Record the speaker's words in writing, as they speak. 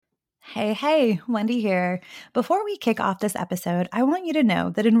Hey, Wendy here. Before we kick off this episode, I want you to know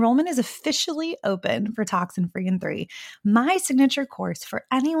that enrollment is officially open for Toxin Free in 3, my signature course for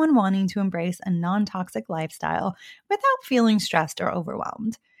anyone wanting to embrace a non-toxic lifestyle without feeling stressed or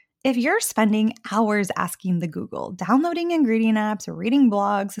overwhelmed. If you're spending hours asking the Google, downloading ingredient apps, reading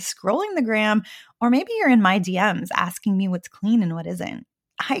blogs, scrolling the gram, or maybe you're in my DMs asking me what's clean and what isn't,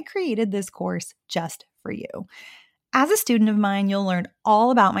 I created this course just for you. As a student of mine, you'll learn all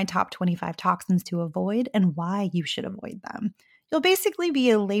about my top 25 toxins to avoid and why you should avoid them. You'll basically be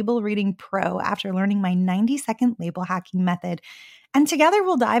a label reading pro after learning my 90-second label hacking method. And together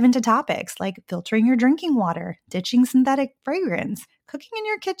we'll dive into topics like filtering your drinking water, ditching synthetic fragrance, cooking in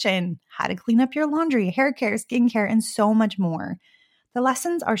your kitchen, how to clean up your laundry, hair care, skincare, and so much more. The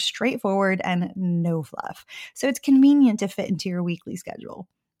lessons are straightforward and no fluff, so it's convenient to fit into your weekly schedule.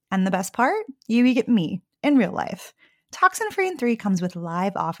 And the best part? You get me in real life. Toxin Free in 3 comes with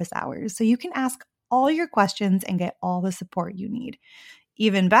live office hours, so you can ask all your questions and get all the support you need.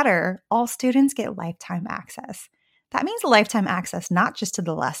 Even better, all students get lifetime access. That means lifetime access not just to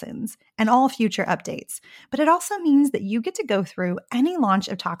the lessons and all future updates, but it also means that you get to go through any launch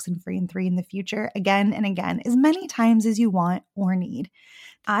of Toxin Free in 3 in the future again and again as many times as you want or need.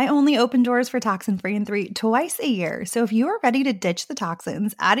 I only open doors for Toxin Free in 3 twice a year, so if you are ready to ditch the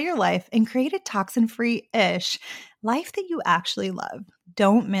toxins out of your life and create a toxin-free-ish life that you actually love,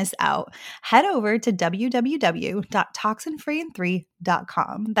 don't miss out. Head over to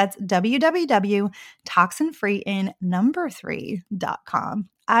www.toxinfreein3.com. That's www.toxinfreein3.com.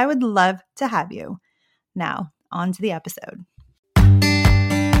 I would love to have you. Now, on to the episode.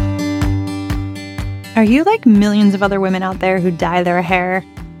 Are you like millions of other women out there who dye their hair?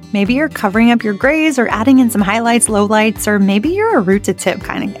 Maybe you're covering up your grays or adding in some highlights, lowlights, or maybe you're a root to tip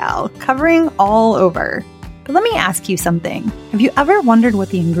kind of gal, covering all over. But let me ask you something. Have you ever wondered what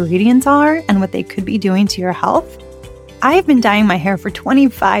the ingredients are and what they could be doing to your health? I've been dyeing my hair for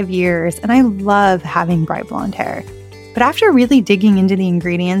 25 years and I love having bright blonde hair. But after really digging into the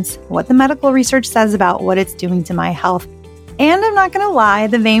ingredients, what the medical research says about what it's doing to my health, and I'm not going to lie,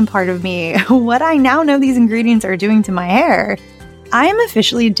 the vain part of me, what I now know these ingredients are doing to my hair, I am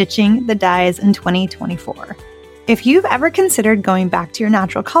officially ditching the dyes in 2024. If you've ever considered going back to your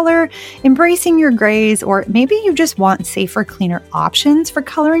natural color, embracing your grays, or maybe you just want safer, cleaner options for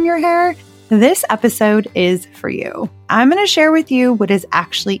coloring your hair, this episode is for you. I'm going to share with you what is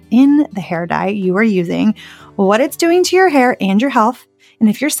actually in the hair dye you are using, what it's doing to your hair and your health, and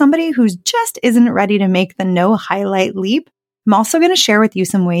if you're somebody who just isn't ready to make the no highlight leap, I'm also going to share with you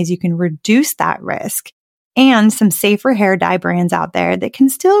some ways you can reduce that risk and some safer hair dye brands out there that can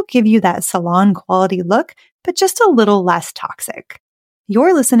still give you that salon quality look, but just a little less toxic.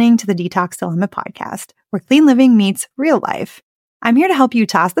 You're listening to the Detox Dilemma podcast, where clean living meets real life. I'm here to help you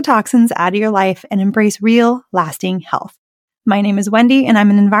toss the toxins out of your life and embrace real, lasting health. My name is Wendy, and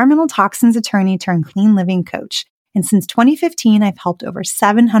I'm an environmental toxins attorney turned clean living coach. And since 2015, I've helped over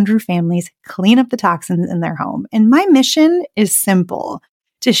 700 families clean up the toxins in their home. And my mission is simple: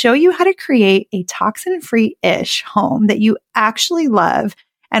 to show you how to create a toxin-free-ish home that you actually love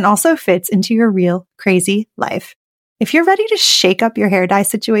and also fits into your real crazy life. If you're ready to shake up your hair dye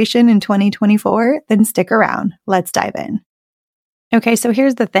situation in 2024, then stick around. Let's dive in. Okay, so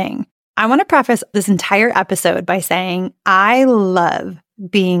here's the thing. I want to preface this entire episode by saying I love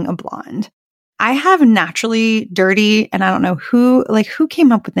being a blonde. I have naturally dirty, and I don't know who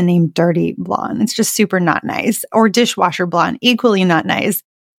came up with the name dirty blonde. It's just super not nice. Or dishwasher blonde, equally not nice.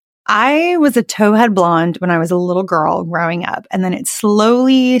 I was a towhead blonde when I was a little girl growing up, and then it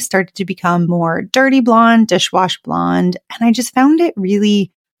slowly started to become more dirty blonde, dishwash blonde, and I just found it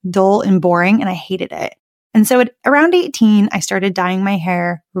really dull and boring, and I hated it. And so at around 18, I started dyeing my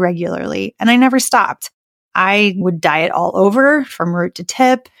hair regularly, and I never stopped. I would dye it all over from root to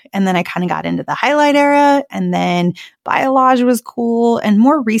tip. And then I kind of got into the highlight era, and then biolage was cool. And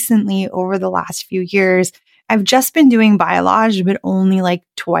more recently, over the last few years, I've just been doing biolage, but only like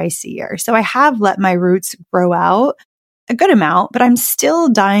twice a year. So I have let my roots grow out a good amount, but I'm still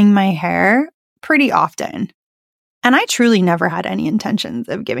dyeing my hair pretty often. And I truly never had any intentions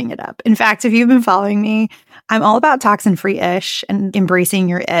of giving it up. In fact, if you've been following me, I'm all about toxin-free-ish and embracing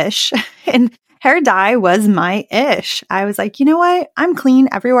your ish. And hair dye was my ish. I was like, you know what? I'm clean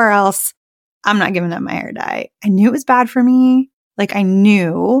everywhere else. I'm not giving up my hair dye. I knew it was bad for me. Like I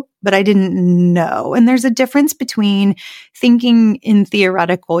knew, but I didn't know. And there's a difference between thinking in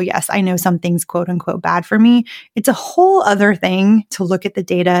theoretical, yes, I know something's quote unquote bad for me. It's a whole other thing to look at the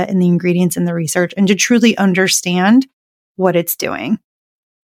data and the ingredients and the research and to truly understand what it's doing.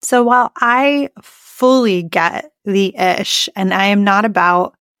 So while I fully get the ish, and I am not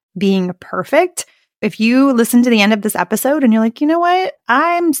about being perfect. If you listen to the end of this episode and you're like, you know what?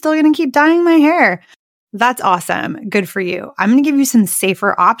 I'm still going to keep dyeing my hair. That's awesome. Good for you. I'm going to give you some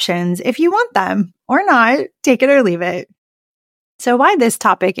safer options if you want them or not. Take it or leave it. So why this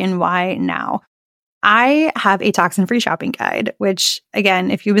topic and why now? I have a toxin-free shopping guide, which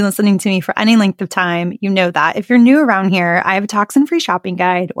again, if you've been listening to me for any length of time, you know that. If you're new around here, I have a toxin-free shopping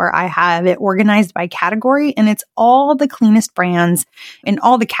guide where I have it organized by category, and it's all the cleanest brands in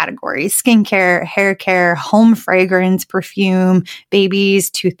all the categories: skincare, hair care, home fragrance, perfume, babies,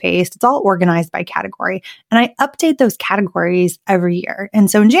 toothpaste. It's all organized by category. And I update those categories every year.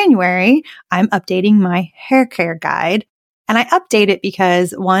 And so in January, I'm updating my hair care guide. And I update it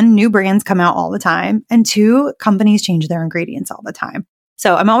because one, new brands come out all the time, and two, companies change their ingredients all the time.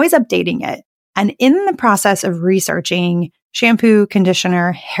 So I'm always updating it. And in the process of researching shampoo,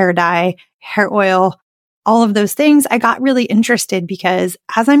 conditioner, hair dye, hair oil, all of those things, I got really interested because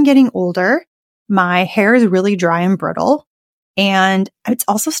as I'm getting older, my hair is really dry and brittle, and it's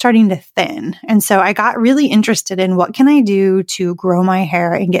also starting to thin. And so I got really interested in what can I do to grow my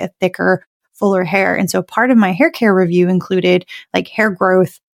hair and get thicker, fuller hair. And so part of my hair care review included like hair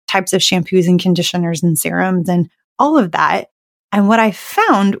growth, types of shampoos and conditioners and serums and all of that. And what I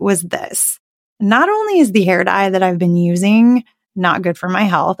found was this. Not only is the hair dye that I've been using not good for my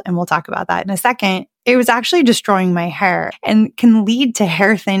health, and we'll talk about that in a second, it was actually destroying my hair and can lead to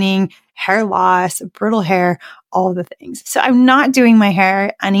hair thinning, hair loss, brittle hair, all the things. So I'm not doing my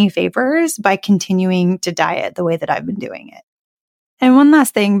hair any favors by continuing to dye it the way that I've been doing it. And one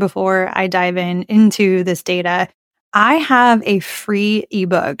last thing before I dive into this data, I have a free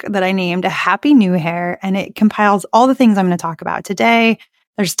ebook that I named A Happy New Hair, and it compiles all the things I'm going to talk about today.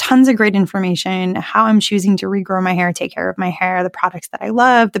 There's tons of great information, how I'm choosing to regrow my hair, take care of my hair, the products that I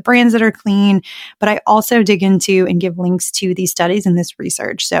love, the brands that are clean, but I also dig into and give links to these studies and this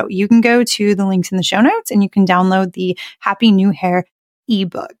research. So you can go to the links in the show notes and you can download the Happy New Hair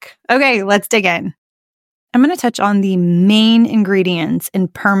ebook. Okay, let's dig in. I'm going to touch on the main ingredients in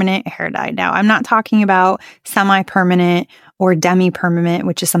permanent hair dye. Now, I'm not talking about semi-permanent or demi-permanent,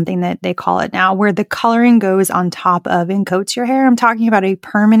 which is something that they call it now, where the coloring goes on top of and coats your hair. I'm talking about a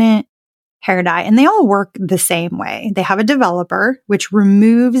permanent hair dye, and they all work the same way. They have a developer, which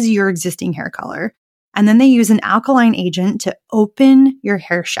removes your existing hair color, and then they use an alkaline agent to open your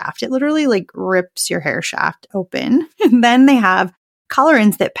hair shaft. It literally like rips your hair shaft open. And then they have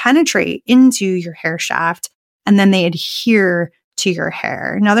colorants that penetrate into your hair shaft, and then they adhere to your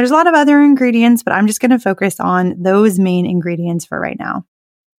hair. Now, there's a lot of other ingredients, but I'm just going to focus on those main ingredients for right now.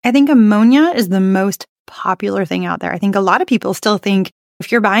 I think ammonia is the most popular thing out there. I think a lot of people still think if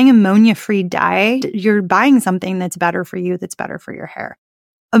you're buying ammonia-free dye, you're buying something that's better for you, that's better for your hair.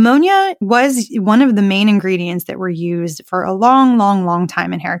 Ammonia was one of the main ingredients that were used for a long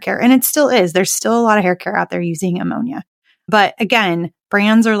time in hair care, and it still is. There's still a lot of hair care out there using ammonia. But again,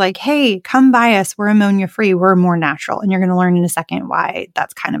 brands are like, hey, come buy us. We're ammonia free. We're more natural. And you're going to learn in a second why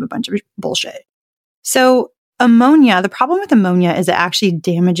that's kind of a bunch of bullshit. So ammonia, the problem with ammonia is it actually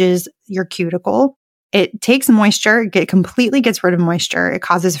damages your cuticle. It takes moisture, it completely gets rid of moisture. It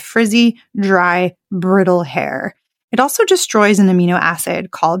causes frizzy, dry, brittle hair. It also destroys an amino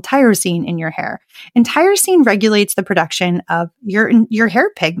acid called tyrosine in your hair. And tyrosine regulates the production of your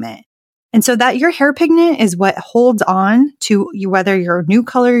hair pigment. And so that your hair pigment is what holds on to you, whether your new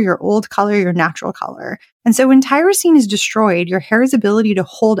color, your old color, your natural color. And so when tyrosine is destroyed, your hair's ability to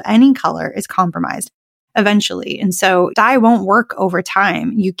hold any color is compromised eventually. And so dye won't work over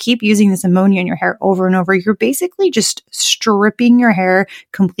time. You keep using this ammonia in your hair over and over. You're basically just stripping your hair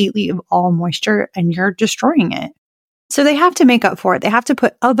completely of all moisture and you're destroying it. So they have to make up for it. They have to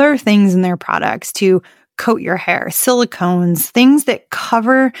put other things in their products to coat your hair, silicones, things that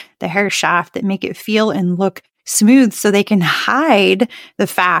cover the hair shaft that make it feel and look smooth so they can hide the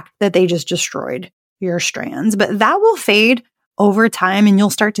fact that they just destroyed your strands. But that will fade over time and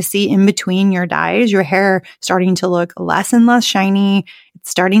you'll start to see in between your dyes, your hair starting to look less and less shiny. It's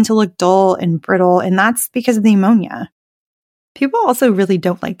starting to look dull and brittle, and that's because of the ammonia. People also really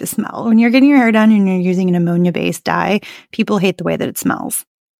don't like the smell. When you're getting your hair done and you're using an ammonia-based dye, people hate the way that it smells.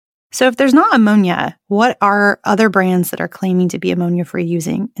 So if there's not ammonia, what are other brands that are claiming to be ammonia-free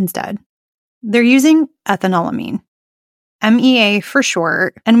using instead? They're using ethanolamine, MEA for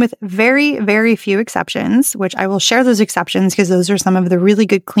short, and with very, very few exceptions, which I will share those exceptions because those are some of the really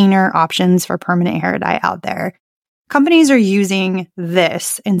good cleaner options for permanent hair dye out there. Companies are using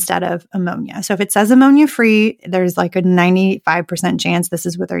this instead of ammonia. So if it says ammonia-free, there's like a 95% chance this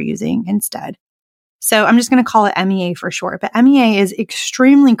is what they're using instead. So I'm just going to call it MEA for short, but MEA is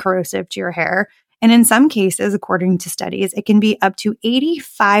extremely corrosive to your hair. And in some cases, according to studies, it can be up to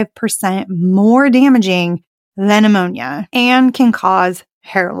 85% more damaging than ammonia and can cause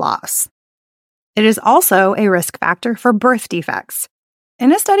hair loss. It is also a risk factor for birth defects.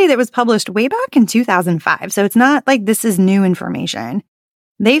 In a study that was published way back in 2005, so it's not like this is new information,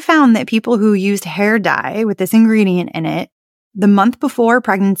 they found that people who used hair dye with this ingredient in it the month before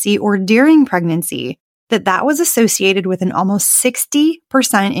pregnancy or during pregnancy, that was associated with an almost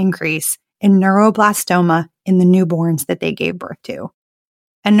 60% increase in neuroblastoma in the newborns that they gave birth to.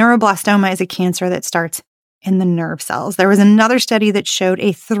 And neuroblastoma is a cancer that starts in the nerve cells. There was another study that showed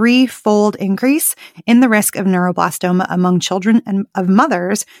a 3-fold increase in the risk of neuroblastoma among children and of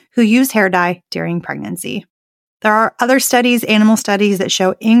mothers who used hair dye during pregnancy. There are other studies, animal studies, that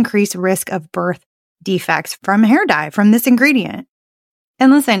show increased risk of birth defects from hair dye, from this ingredient.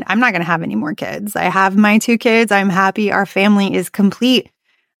 And listen, I'm not going to have any more kids. I have my 2 kids. I'm happy. Our family is complete.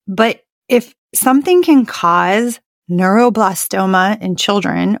 But if something can cause neuroblastoma in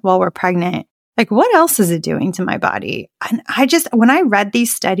children while we're pregnant, like, what else is it doing to my body? And when I read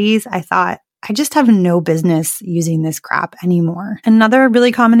these studies, I thought, I just have no business using this crap anymore. Another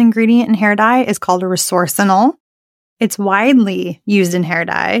really common ingredient in hair dye is called a resorcinol. It's widely used in hair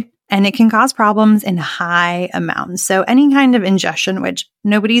dye, and it can cause problems in high amounts. So any kind of ingestion, which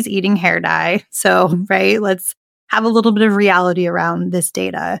nobody's eating hair dye. So, right, let's have a little bit of reality around this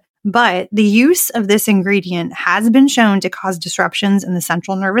data. But the use of this ingredient has been shown to cause disruptions in the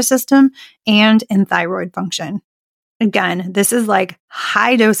central nervous system and in thyroid function. Again, this is like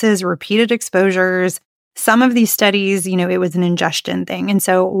high doses, repeated exposures. Some of these studies, it was an ingestion thing. And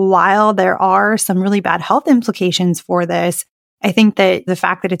so while there are some really bad health implications for this, I think that the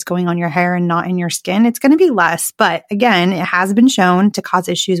fact that it's going on your hair and not in your skin, it's going to be less. But again, it has been shown to cause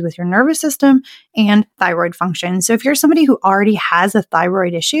issues with your nervous system and thyroid function. So if you're somebody who already has a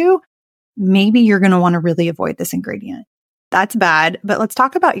thyroid issue, maybe you're going to want to really avoid this ingredient. That's bad. But let's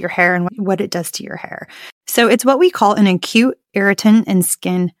talk about your hair and what it does to your hair. So it's what we call an acute irritant and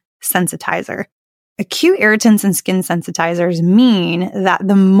skin sensitizer. Acute irritants and skin sensitizers mean that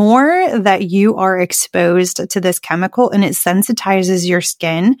the more that you are exposed to this chemical and it sensitizes your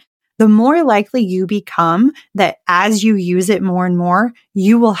skin, the more likely you become that as you use it more and more,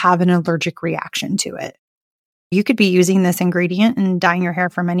 you will have an allergic reaction to it. You could be using this ingredient and dyeing your hair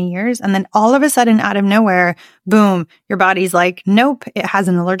for many years, and then all of a sudden, out of nowhere, boom, your body's like, nope, it has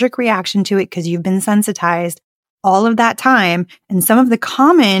an allergic reaction to it because you've been sensitized all of that time. And some of the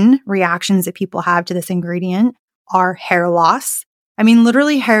common reactions that people have to this ingredient are hair loss. I mean,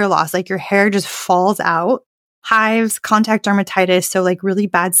 literally hair loss, like your hair just falls out, hives, contact dermatitis, so like really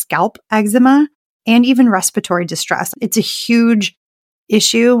bad scalp eczema, and even respiratory distress. It's a huge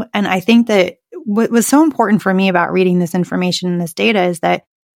issue. And I think that what was so important for me about reading this information and this data is that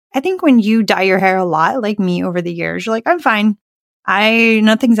I think when you dye your hair a lot, like me over the years, you're like, I'm fine.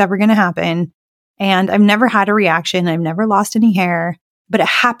 Nothing's ever going to happen. And I've never had a reaction. I've never lost any hair, but it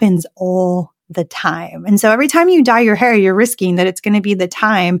happens all the time. And so every time you dye your hair, you're risking that it's going to be the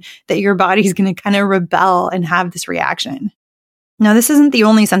time that your body's going to kind of rebel and have this reaction. Now, this isn't the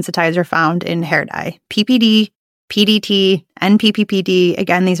only sensitizer found in hair dye. PPD, PDT, and PPPD,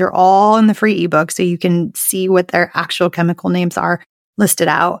 again, these are all in the free ebook, so you can see what their actual chemical names are listed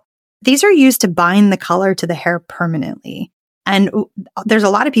out. These are used to bind the color to the hair permanently. And there's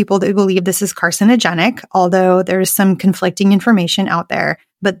a lot of people that believe this is carcinogenic, although there's some conflicting information out there,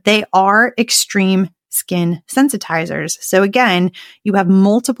 but they are extreme skin sensitizers. So again, you have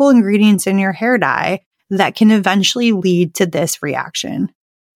multiple ingredients in your hair dye that can eventually lead to this reaction.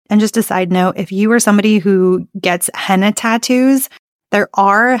 And just a side note, if you are somebody who gets henna tattoos, there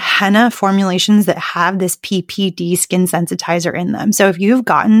are henna formulations that have this PPD skin sensitizer in them. So if you've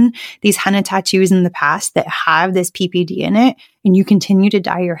gotten these henna tattoos in the past that have this PPD in it, and you continue to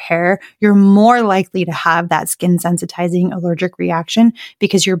dye your hair, you're more likely to have that skin sensitizing allergic reaction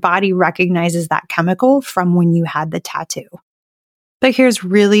because your body recognizes that chemical from when you had the tattoo. But here's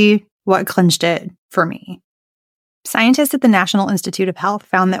really what clinched it for me. Scientists at the National Institute of Health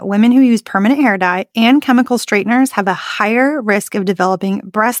found that women who use permanent hair dye and chemical straighteners have a higher risk of developing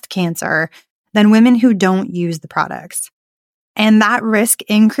breast cancer than women who don't use the products. And that risk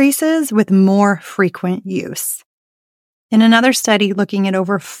increases with more frequent use. In another study looking at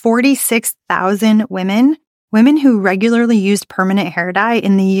over 46,000 women who regularly used permanent hair dye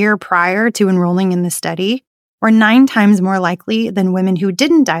in the year prior to enrolling in the study were 9 times more likely than women who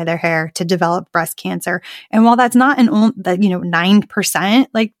didn't dye their hair to develop breast cancer. And while that's not 9%,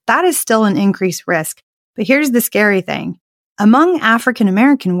 like that is still an increased risk. But here's the scary thing. Among African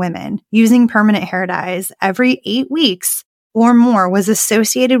American women using permanent hair dyes, every 8 weeks, or more was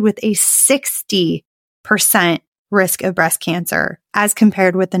associated with a 60% risk of breast cancer as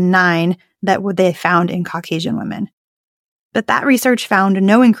compared with the 9 that they found in Caucasian women. But that research found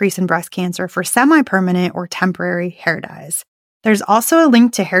no increase in breast cancer for semi-permanent or temporary hair dyes. There's also a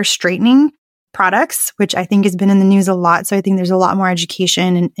link to hair straightening products, which I think has been in the news a lot. So I think there's a lot more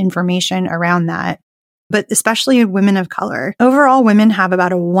education and information around that, but especially women of color. Overall, women have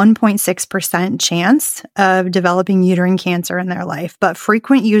about a 1.6% chance of developing uterine cancer in their life, but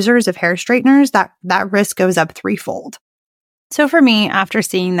frequent users of hair straighteners, that risk goes up threefold. So for me, after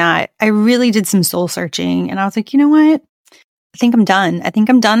seeing that, I really did some soul searching and I was like, you know what? I think I'm done. I think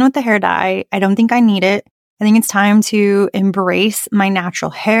I'm done with the hair dye. I don't think I need it. I think it's time to embrace my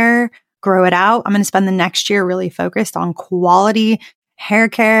natural hair, grow it out. I'm going to spend the next year really focused on quality hair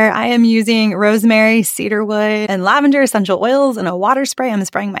care. I am using rosemary, cedarwood, and lavender essential oils and a water spray. I'm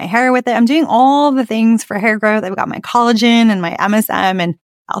spraying my hair with it. I'm doing all the things for hair growth. I've got my collagen and my MSM, and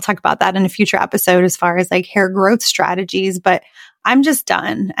I'll talk about that in a future episode as far as like hair growth strategies, but I'm just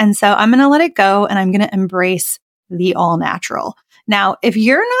done. And so I'm going to let it go and I'm going to embrace the all natural. Now, if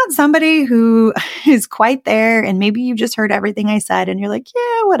you're not somebody who is quite there and maybe you just heard everything I said and you're like,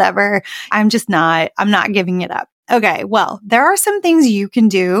 yeah, whatever, I'm not giving it up. Okay, well, there are some things you can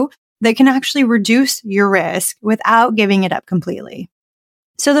do that can actually reduce your risk without giving it up completely.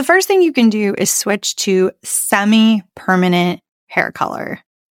 So the first thing you can do is switch to semi-permanent hair color.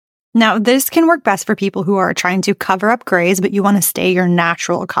 Now, this can work best for people who are trying to cover up grays, but you want to stay your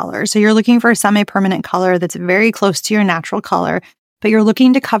natural color. So you're looking for a semi-permanent color that's very close to your natural color, but you're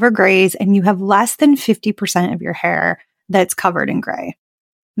looking to cover grays and you have less than 50% of your hair that's covered in gray.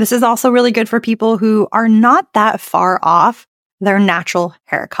 This is also really good for people who are not that far off their natural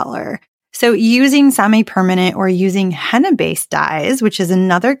hair color. So using semi-permanent or using henna-based dyes, which is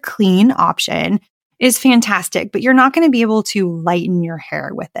another clean option, is fantastic, but you're not going to be able to lighten your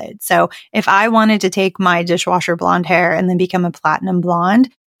hair with it. So if I wanted to take my dishwasher blonde hair and then become a platinum blonde,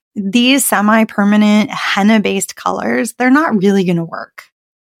 these semi-permanent henna-based colors, they're not really going to work.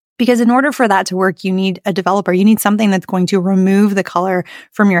 Because in order for that to work, you need a developer. You need something that's going to remove the color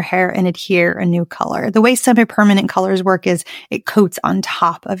from your hair and adhere a new color. The way semi-permanent colors work is it coats on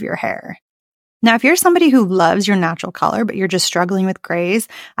top of your hair. Now, if you're somebody who loves your natural color, but you're just struggling with grays,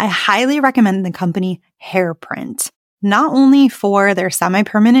 I highly recommend the company Hairprint, not only for their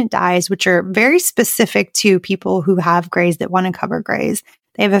semi-permanent dyes, which are very specific to people who have grays that want to cover grays.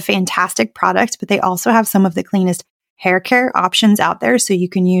 They have a fantastic product, but they also have some of the cleanest hair care options out there. So you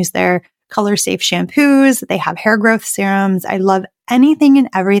can use their color safe shampoos. They have hair growth serums. I love anything and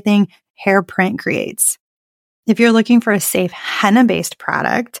everything Hairprint creates. If you're looking for a safe henna-based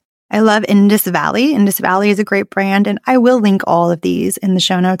product, I love Indus Valley. Indus Valley is a great brand, and I will link all of these in the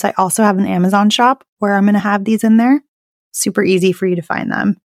show notes. I also have an Amazon shop where I'm going to have these in there. Super easy for you to find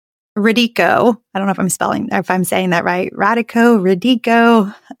them. Radico, I don't know if I'm saying that right.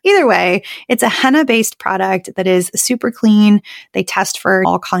 Radico. Either way, it's a henna-based product that is super clean. They test for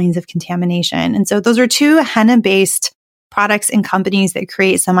all kinds of contamination. And so those are two henna-based products and companies that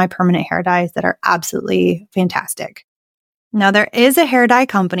create semi-permanent hair dyes that are absolutely fantastic. Now, there is a hair dye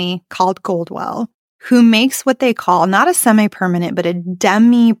company called Goldwell who makes what they call not a semi-permanent, but a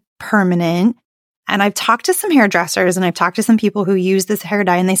demi-permanent. And I've talked to some hairdressers and I've talked to some people who use this hair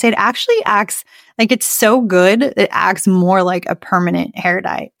dye, and they say it actually acts like it's so good, it acts more like a permanent hair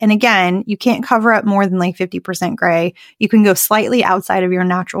dye. And again, you can't cover up more than like 50% gray. You can go slightly outside of your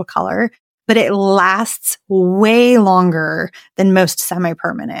natural color, but it lasts way longer than most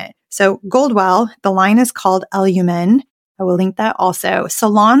semi-permanent. So Goldwell, the line is called Elumen. I will link that also.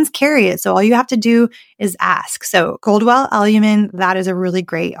 Salons carry it, so all you have to do is ask. So Goldwell Elumen, that is a really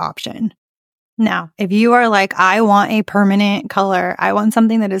great option. Now, if you are like, I want a permanent color, I want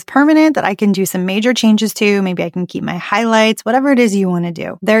something that is permanent that I can do some major changes to, maybe I can keep my highlights, whatever it is you want to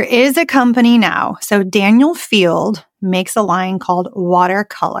do. There is a company now. So Daniel Field makes a line called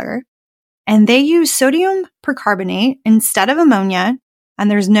Watercolor, and they use sodium percarbonate instead of ammonia, and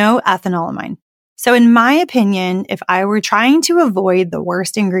there's no ethanolamine. So in my opinion, if I were trying to avoid the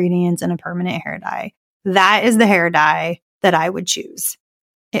worst ingredients in a permanent hair dye, that is the hair dye that I would choose.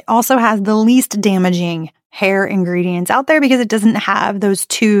 It also has the least damaging hair ingredients out there because it doesn't have those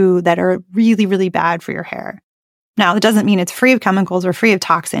two that are really, really bad for your hair. Now, it doesn't mean it's free of chemicals or free of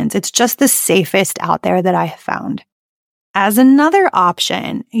toxins. It's just the safest out there that I have found. As another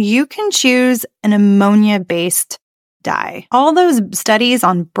option, you can choose an ammonia-based dye. All those studies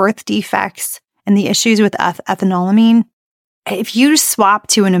on birth defects and the issues with ethanolamine, if you swap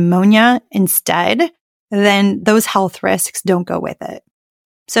to an ammonia instead, then those health risks don't go with it.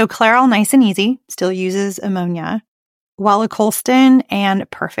 So Clairol Nice and Easy still uses ammonia. Wella Colston, and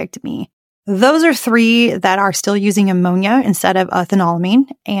Perfect Me. Those are 3 that are still using ammonia instead of ethanolamine,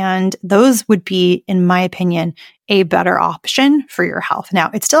 and those would be, in my opinion, a better option for your health. Now,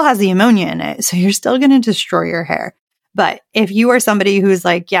 it still has the ammonia in it, so you're still going to destroy your hair. But if you are somebody who's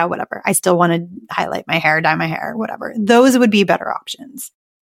like, yeah, whatever, I still want to highlight my hair, dye my hair, whatever, those would be better options.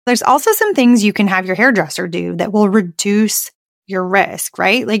 There's also some things you can have your hairdresser do that will reduce your risk,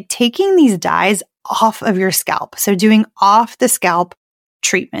 right? Like taking these dyes off of your scalp. So doing off the scalp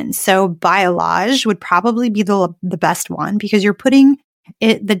treatments. So Biolage would probably be the best one because you're putting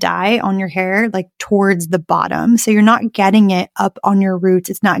the dye on your hair like towards the bottom. So you're not getting it up on your roots.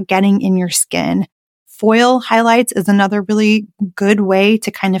 It's not getting in your skin. Foil highlights is another really good way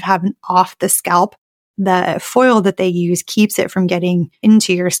to kind of have an off the scalp. The foil that they use keeps it from getting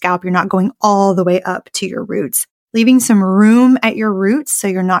into your scalp. You're not going all the way up to your roots, leaving some room at your roots so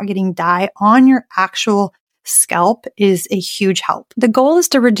you're not getting dye on your actual scalp is a huge help. The goal is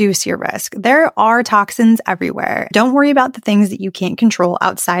to reduce your risk. There are toxins everywhere. Don't worry about the things that you can't control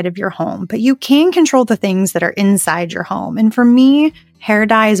outside of your home, but you can control the things that are inside your home. And for me, hair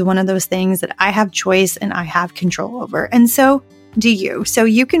dye is one of those things that I have choice and I have control over. And so do you. So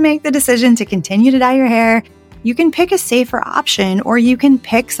you can make the decision to continue to dye your hair. You can pick a safer option, or you can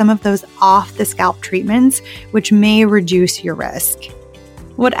pick some of those off the scalp treatments, which may reduce your risk.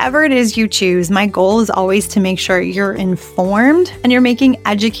 Whatever it is you choose, my goal is always to make sure you're informed and you're making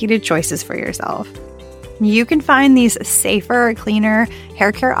educated choices for yourself. You can find these safer, cleaner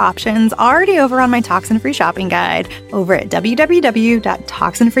hair care options already over on my toxin-free shopping guide over at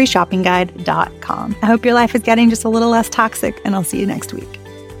www.toxinfreeshoppingguide.com. I hope your life is getting just a little less toxic, and I'll see you next week.